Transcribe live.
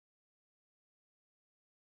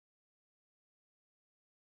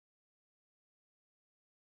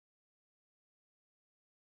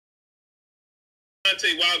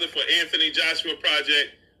Deontay Wilder for Anthony Joshua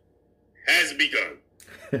project has begun.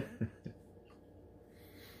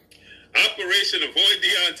 Operation Avoid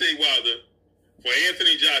Deontay Wilder for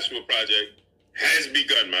Anthony Joshua project has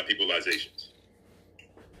begun, my peopleizations.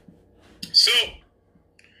 So,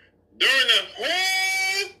 during the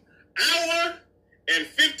whole hour and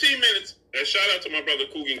 15 minutes, a shout out to my brother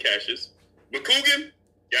Coogan Cassius, but Coogan,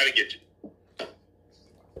 gotta get you.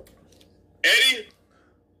 Eddie,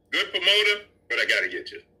 good promoter, but I gotta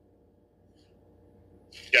get you.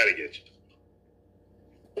 Gotta get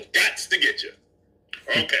you. Gots to get you.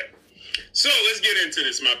 Okay. So let's get into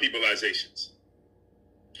this, my peopleizations.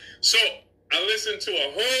 So I listened to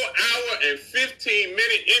a whole hour and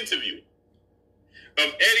 15-minute interview of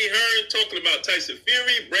Eddie Hearn talking about Tyson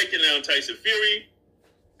Fury, breaking down Tyson Fury,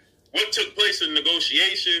 what took place in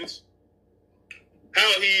negotiations,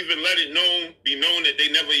 how he even let it be known that they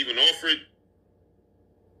never even offered.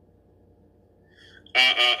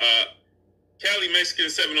 Cali Mexican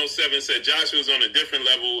 707 said Joshua's on a different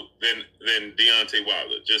level than Deontay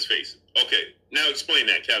Wilder. Just face it. Okay, now explain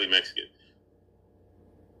that, Cali Mexican.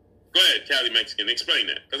 Go ahead, Cali Mexican. Explain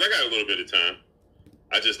that, because I got a little bit of time.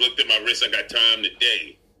 I just looked at my wrist. I got time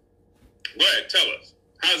today. Go ahead, tell us.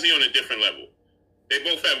 How's he on a different level? They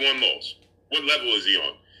both have one loss. What level is he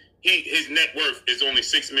on? His net worth is only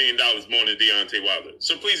 $6 million more than Deontay Wilder.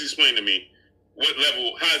 So please explain to me what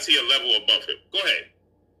level, how is he a level above him? Go ahead.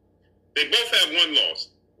 They both have one loss.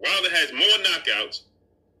 Wilder has more knockouts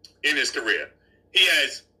in his career. He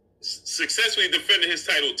has successfully defended his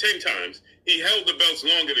title 10 times. He held the belts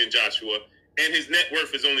longer than Joshua, and his net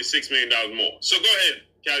worth is only $6 million more. So go ahead,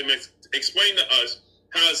 Cali Mex, explain to us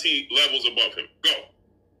how is he levels above him. Go.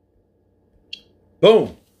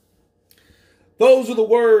 Boom. Those are the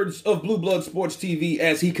words of Blue Blood Sports TV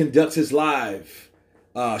as he conducts his live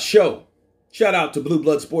show. Shout out to Blue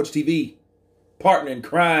Blood Sports TV, partner in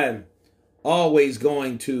crime. Always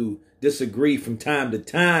going to disagree from time to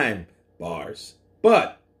time, bars.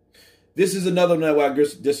 But this is another one that I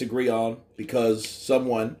disagree on because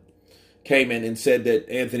someone came in and said that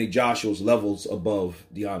Anthony Joshua's levels above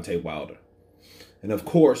Deontay Wilder. And of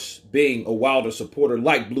course, being a Wilder supporter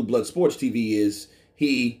like Blue Blood Sports TV is,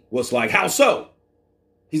 he was like, how so?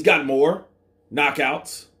 He's got more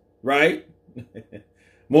knockouts, right?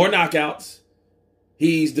 More knockouts.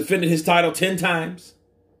 He's defended his title 10 times.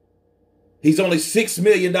 He's only $6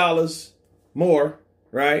 million more,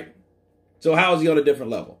 right? So how is he on a different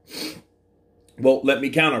level? Well, let me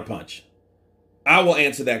counterpunch. I will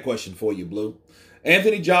answer that question for you, Blue.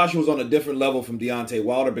 Anthony Joshua was on a different level from Deontay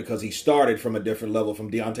Wilder because he started from a different level from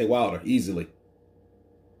Deontay Wilder, easily.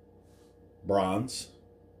 Bronze.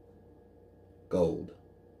 Gold.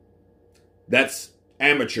 That's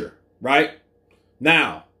amateur, right?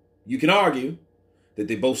 Now, you can argue that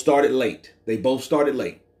they both started late. They both started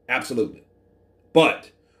late. Absolutely.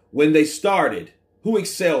 But when they started, who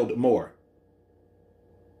excelled more?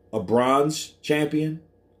 A bronze champion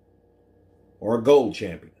or a gold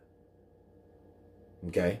champion?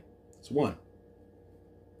 Okay, that's one.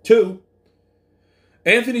 Two,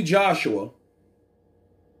 Anthony Joshua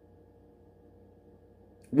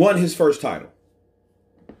won his first title,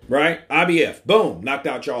 right? IBF, boom, knocked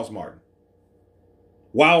out Charles Martin.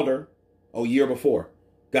 Wilder, a year before,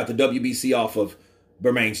 got the WBC off of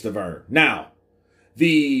Bermain Stavern. Now,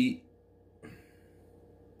 the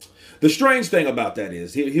strange thing about that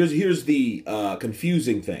is, here's the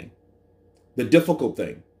confusing thing, the difficult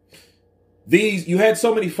thing. You had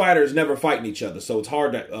so many fighters never fighting each other, so it's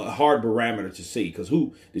a hard barometer to see. Because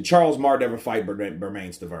who did Charles Martin ever fight Bermain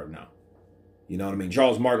Stavern? No. You know what I mean?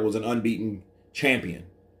 Charles Martin was an unbeaten champion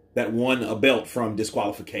that won a belt from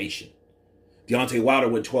disqualification. Deontay Wilder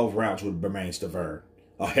went 12 rounds with Bermain Stavern,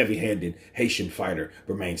 a heavy-handed Haitian fighter,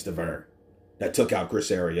 Bermain Stavern, that took out Chris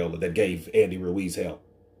Arreola, that gave Andy Ruiz hell.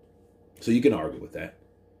 So you can argue with that.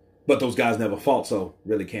 But those guys never fought, so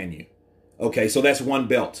really can you? Okay, so that's one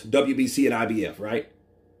belt, WBC and IBF, right?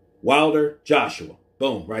 Wilder, Joshua,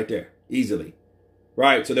 boom, right there, easily.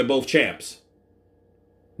 Right, so they're both champs.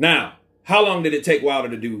 Now, how long did it take Wilder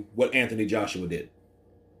to do what Anthony Joshua did?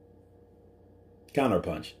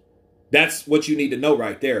 Counterpunch. That's what you need to know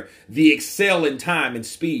right there. The excel in time and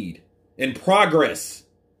speed and progress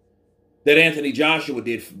that Anthony Joshua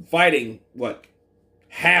did, fighting, what,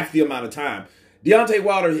 half the amount of time. Deontay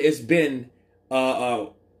Wilder has been, a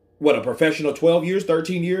professional 12 years,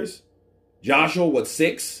 13 years? Joshua,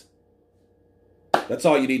 6? That's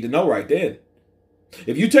all you need to know right then.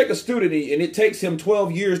 If you take a student and it takes him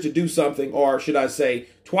 12 years to do something, or should I say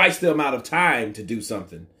twice the amount of time to do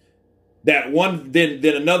something, then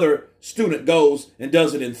another student goes and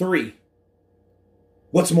does it in 3.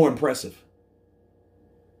 What's more impressive?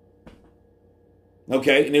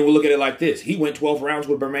 Okay, and then we'll look at it like this. He went 12 rounds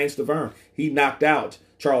with Bermain Stavern. He knocked out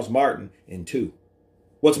Charles Martin in 2.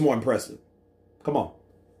 What's more impressive? Come on.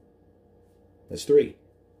 That's 3.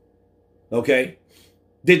 Okay.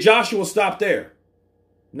 Did Joshua stop there?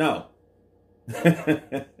 No.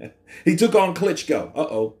 He took on Klitschko.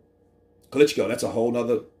 Uh-oh. Klitschko, that's a whole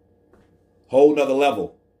nother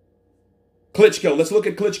level. Klitschko, let's look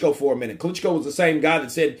at Klitschko for a minute. Klitschko was the same guy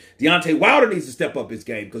that said Deontay Wilder needs to step up his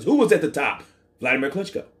game, because who was at the top? Vladimir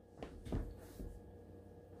Klitschko.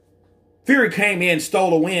 Fury came in,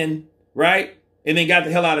 stole a win, right? And then got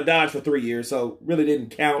the hell out of Dodge for 3 years, so really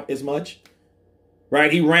didn't count as much.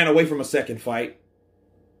 Right? He ran away from a second fight.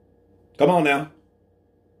 Come on now.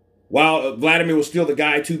 While Vladimir was still the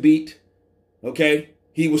guy to beat, okay?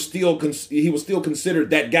 He was still considered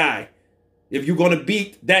that guy. If you're going to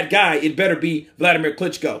beat that guy, it better be Vladimir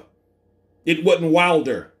Klitschko. It wasn't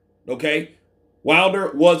Wilder, okay?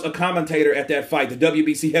 Wilder was a commentator at that fight, the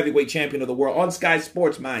WBC heavyweight champion of the world, on Sky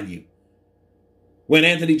Sports, mind you, when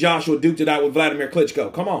Anthony Joshua duked it out with Vladimir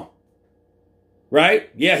Klitschko. Come on. Right?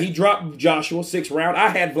 Yeah, he dropped Joshua 6th round. I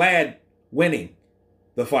had Vlad winning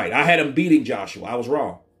the fight. I had him beating Joshua. I was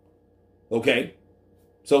wrong. Okay?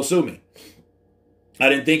 So sue me. I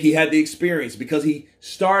didn't think he had the experience because he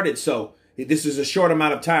started so. This is a short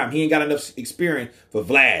amount of time. He ain't got enough experience for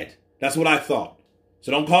Vlad. That's what I thought.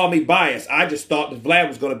 So don't call me biased. I just thought that Vlad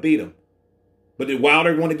was going to beat him. But did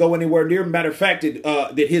Wilder want to go anywhere near? Matter of fact, did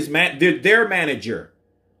their manager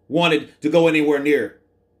wanted to go anywhere near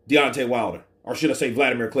Deontay Wilder? Or should I say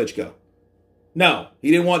Vladimir Klitschko? No, he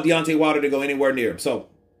didn't want Deontay Wilder to go anywhere near him. So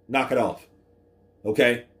knock it off.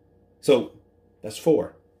 Okay? So that's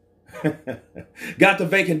 4. Got the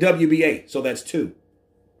vacant WBA. So that's 2.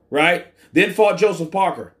 Right? Then fought Joseph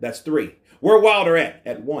Parker. That's 3. Where Wilder at?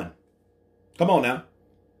 At 1. Come on now.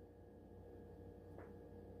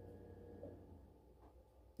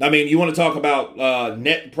 I mean, you want to talk about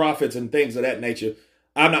net profits and things of that nature.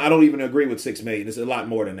 I don't even agree with $6 million. It's a lot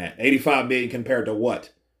more than that. $85 million compared to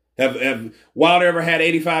what? Have Wilder ever had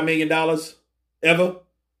 $85 million? Ever?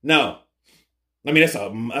 No. I mean,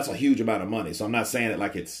 that's a huge amount of money. So I'm not saying it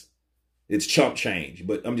like it's chump change,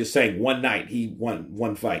 but I'm just saying one night he won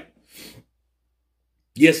one fight.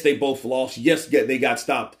 Yes, they both lost. Yes, they got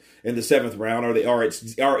stopped in the 7th round, or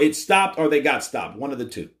it stopped, or they got stopped. One of the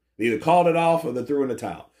two. They either called it off or they threw in the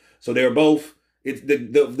towel. So they were both. It's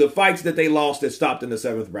the fights that they lost that stopped in the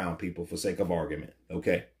 7th round, people, for sake of argument.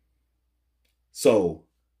 Okay. So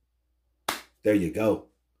there you go.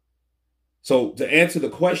 So to answer the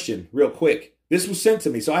question real quick, this was sent to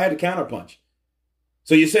me, so I had to counterpunch.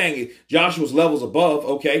 So you're saying Joshua's levels above?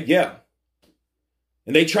 Okay, yeah.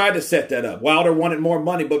 And they tried to set that up. Wilder wanted more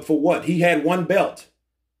money, but for what? He had 1 belt.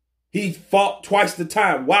 He fought twice the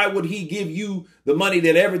time. Why would he give you the money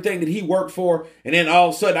that everything that he worked for, and then all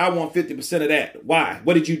of a sudden I want 50% of that? Why?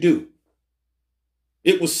 What did you do?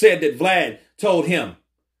 It was said that Vlad told him,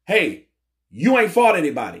 hey, you ain't fought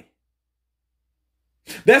anybody.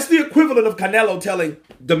 That's the equivalent of Canelo telling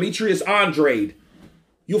Demetrius Andrade,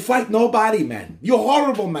 you'll fight nobody, man. You're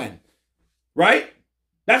horrible, man. Right?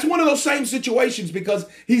 That's one of those same situations because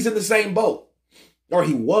he's in the same boat. Or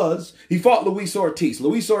he was. He fought Luis Ortiz.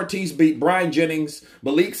 Luis Ortiz beat Brian Jennings,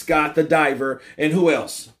 Malik Scott, the diver, and who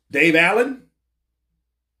else? Dave Allen?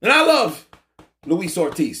 And I love Luis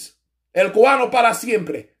Ortiz. El cubano para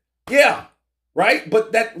siempre. Yeah, right?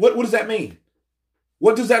 But what does that mean?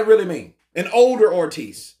 What does that really mean? An older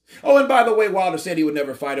Ortiz. Oh, and by the way, Wilder said he would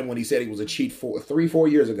never fight him when he said he was a cheat 3-4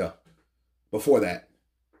 years ago. Before that.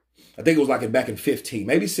 I think it was like back in 15,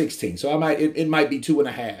 maybe 16. So it might be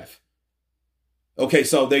 2.5. Okay,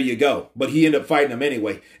 so there you go. But he ended up fighting him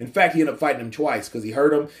anyway. In fact, he ended up fighting him twice because he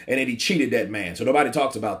hurt him and then he cheated that man. So nobody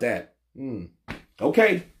talks about that.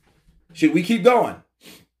 Okay. Should we keep going?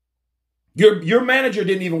 Your manager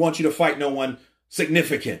didn't even want you to fight no one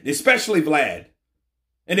significant, especially Vlad.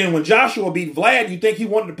 And then when Joshua beat Vlad, you think he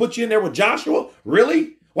wanted to put you in there with Joshua?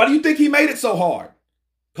 Really? Why do you think he made it so hard?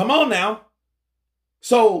 Come on now.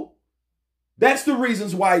 So that's the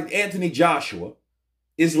reasons why Anthony Joshua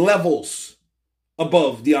is levels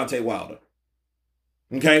above Deontay Wilder.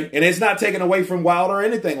 Okay? And it's not taken away from Wilder or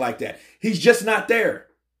anything like that. He's just not there.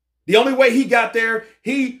 The only way he got there,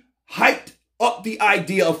 he hyped up the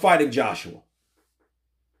idea of fighting Joshua.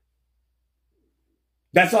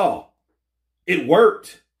 That's all. It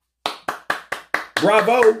worked.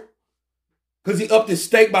 Bravo. Because he upped his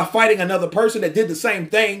stake by fighting another person that did the same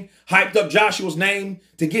thing, hyped up Joshua's name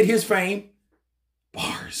to get his fame.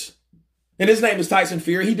 Bars. And his name is Tyson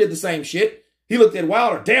Fury. He did the same shit. He looked at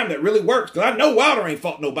Wilder. Damn, that really works. Because I know Wilder ain't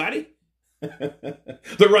fought nobody.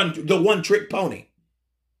 The one-trick pony.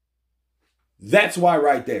 That's why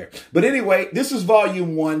right there. But anyway, this is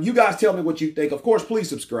volume 1. You guys tell me what you think. Of course, please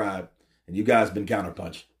subscribe. And you guys been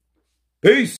Counterpunch. Peace.